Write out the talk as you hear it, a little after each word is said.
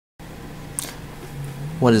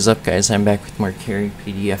What is up, guys? I'm back with more Cary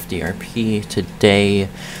PD FDRP. Today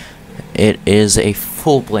it is a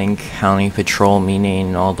full Blaine County patrol,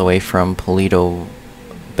 meaning all the way from Paleto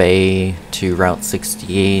Bay to Route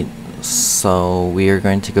 68. So we are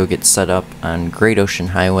going to go get set up on Great Ocean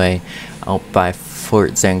Highway out by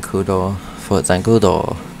Fort Zancudo.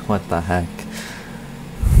 What the heck?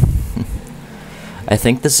 I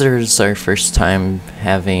think this is our first time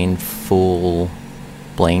having full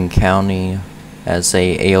Blaine County as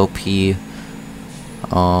a AOP,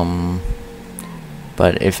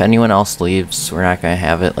 but if anyone else leaves, we're not gonna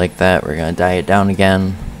have it like that. We're gonna die it down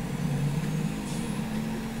again.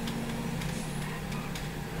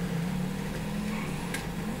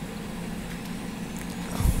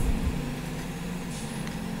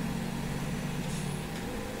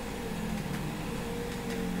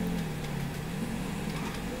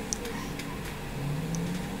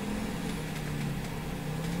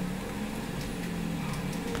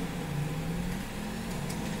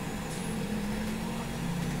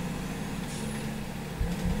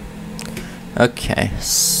 Okay,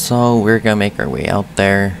 so we're gonna make our way out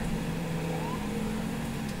there.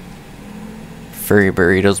 Furry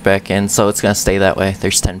burritos back in, so it's gonna stay that way.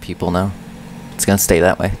 There's 10 people now. It's gonna stay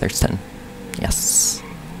that way. There's 10. Yes.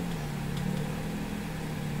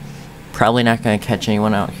 Probably not gonna catch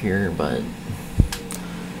anyone out here, but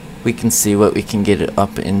we can see what we can get it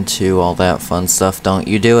up into, all that fun stuff. Don't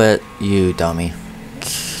you do it, you dummy.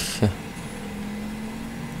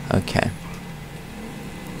 Okay.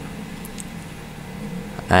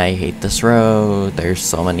 I hate this road. There's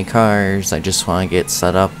so many cars. I just want to get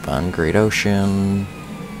set up on Great Ocean.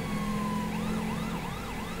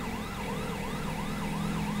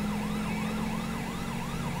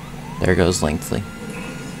 There goes Lengthley.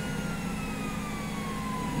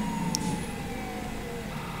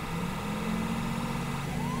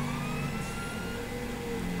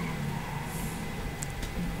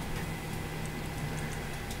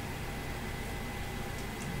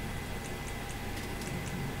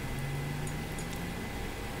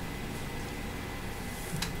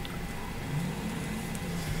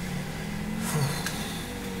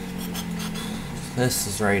 This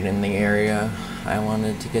is right in the area I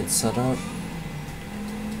wanted to get set up.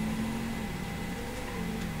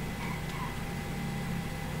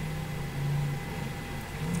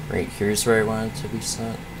 Right here's where I wanted to be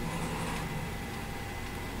set.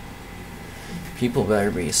 People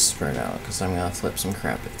better be spread out, because I'm gonna flip some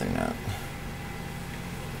crap if they're not.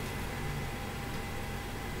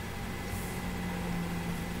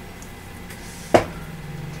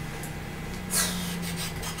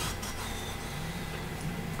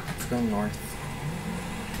 Go north.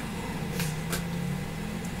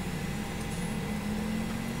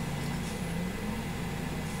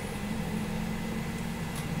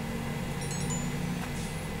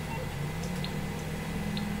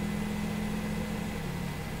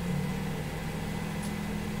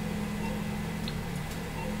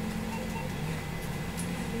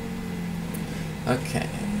 Okay,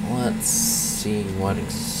 let's see what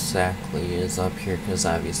exactly is up here, because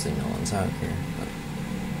obviously no one's out here. But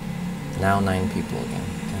now 9 people again.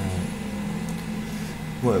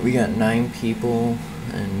 What, we got 9 people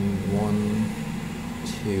and 1,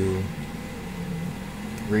 2,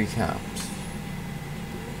 3 cops.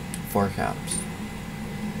 4 cops.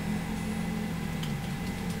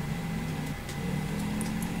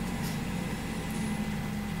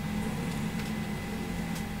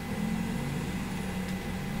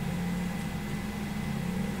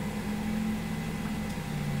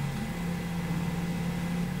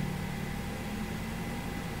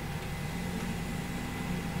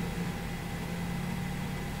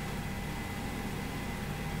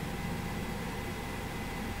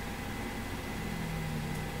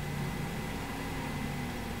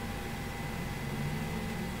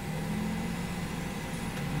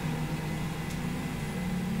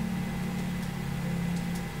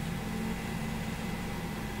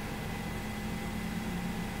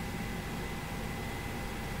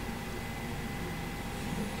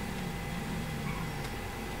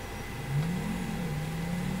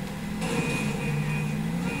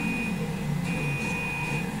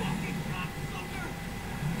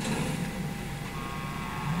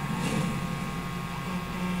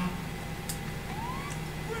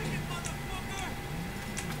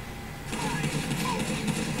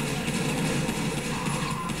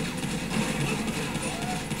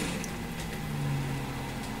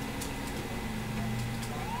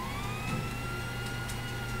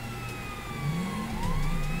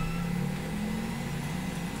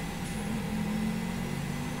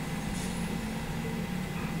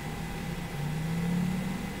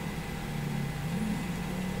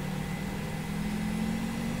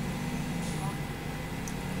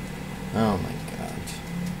 Oh my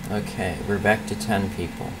god. Okay, we're back to 10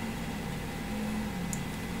 people.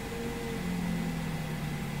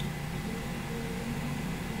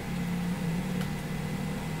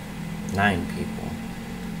 Nine people.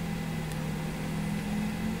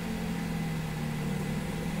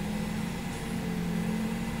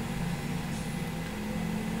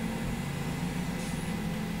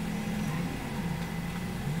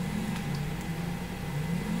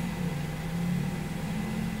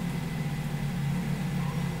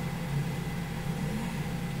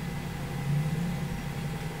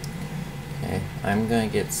 Okay, I'm gonna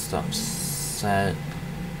get stuff set.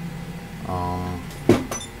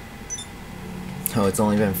 Oh, it's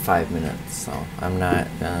only been 5 minutes, so I'm not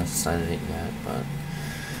gonna set it yet, but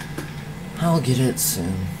I'll get it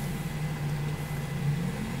soon.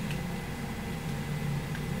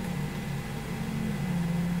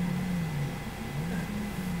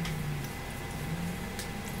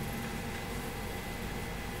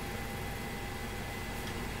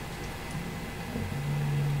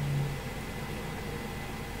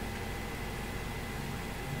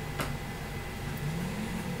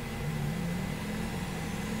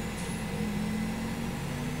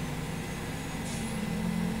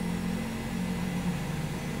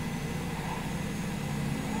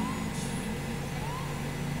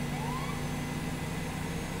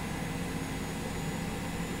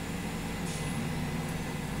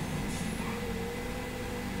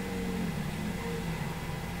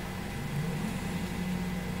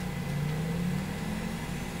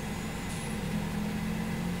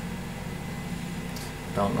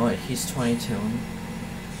 Don't know it, he's 22.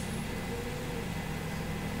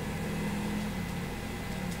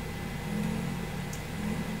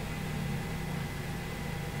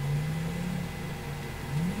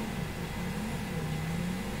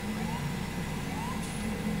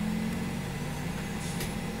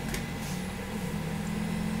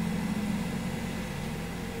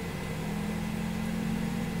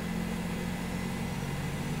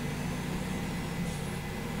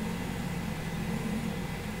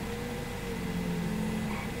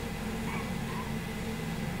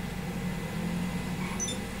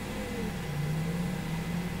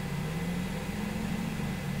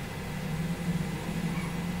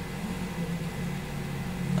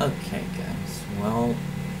 Okay, guys, well,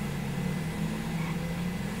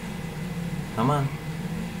 come on.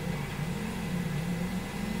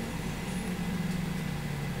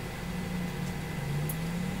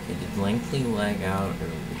 Okay, did Lankley lag out or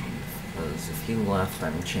leave? Because if he left,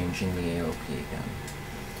 I'm changing the AOP again.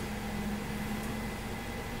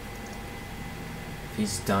 If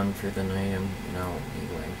he's done for the night, no, he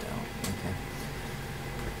lagged out. Okay.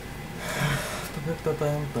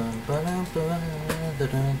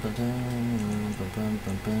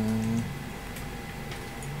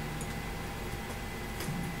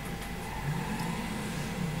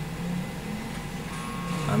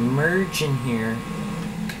 I'm merging here.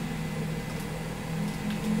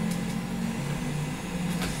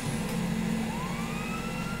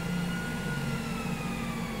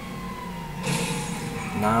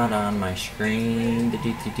 Not on my screen.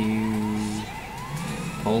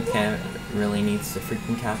 Polecat really needs to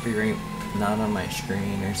freaking copyright not on my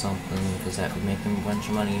screen or something, because that would make him a bunch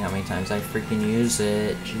of money. How many times I freaking use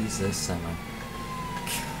it? Jesus, let's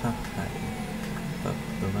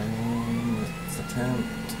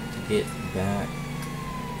attempt to get back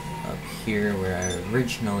up here where I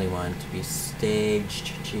originally wanted to be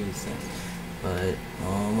staged. Jesus. But,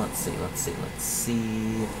 let's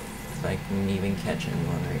see if I can even catch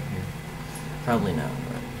anyone right here. Probably not,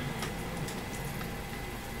 but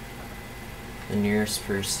the nearest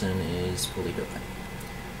person is Polito Bay.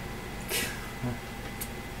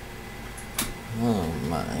 Oh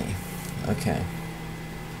my. Okay.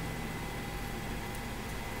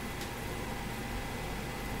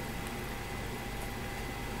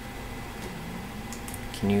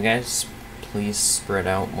 Can you guys please spread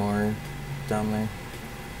out more down there?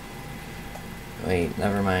 Wait,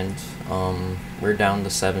 never mind. We're down to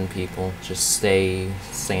 7 people. Just stay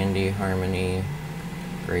Sandy, Harmony,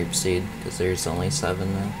 Grapeseed, because there's only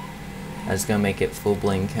 7 now. I was gonna make it full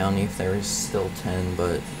Blaine County if there was still 10,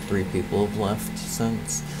 but 3 people have left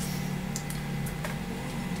since.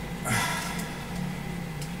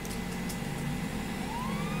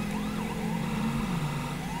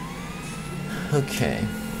 Okay,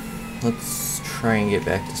 let's try and get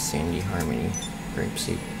back to Sandy, Harmony,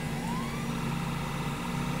 Grapeseed.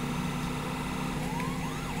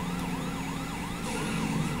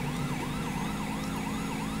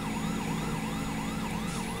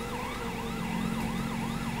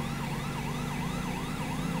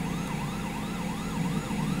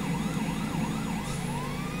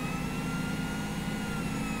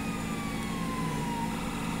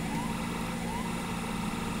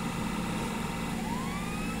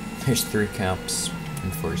 There's 3 cops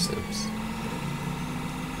and 4 zips.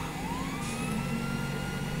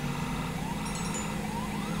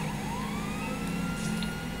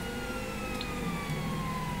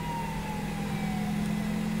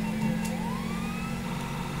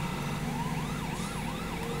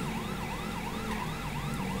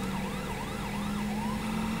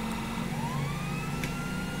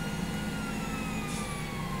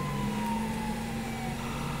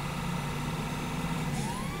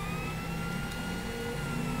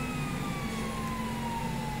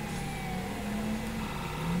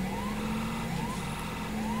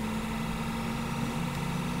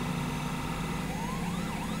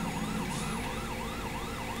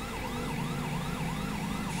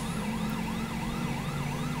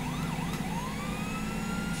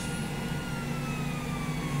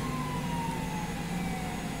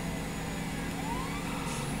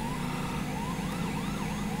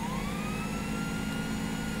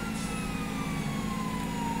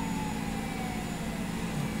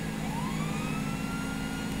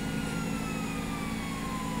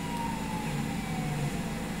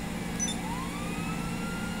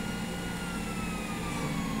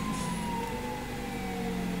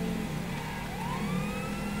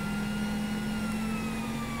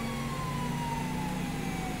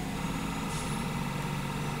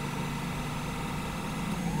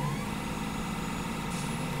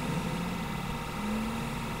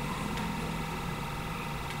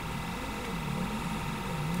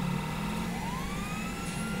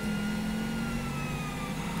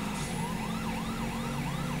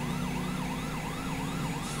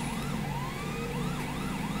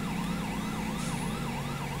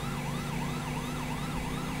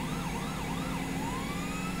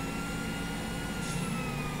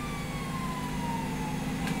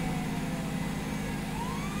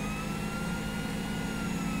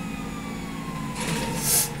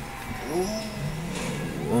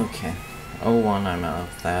 Okay. 01, I'm out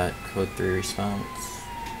of that. Code 3 response.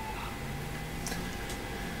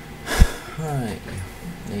 Alright.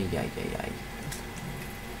 Yay.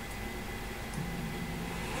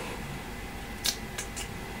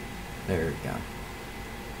 There we go.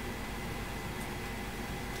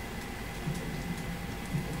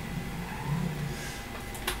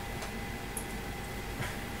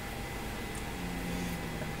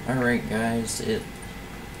 Alright guys,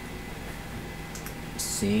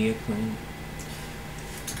 see you, Queen.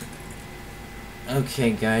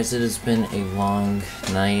 Okay guys, it has been a long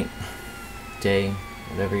night, day,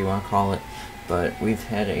 whatever you want to call it, but we've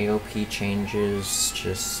had AOP changes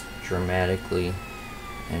just dramatically,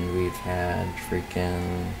 and we've had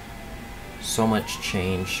freaking so much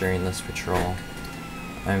change during this patrol.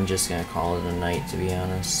 I'm just gonna call it a night, to be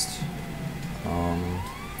honest.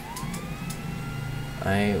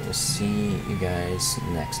 I will see you guys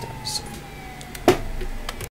next episode.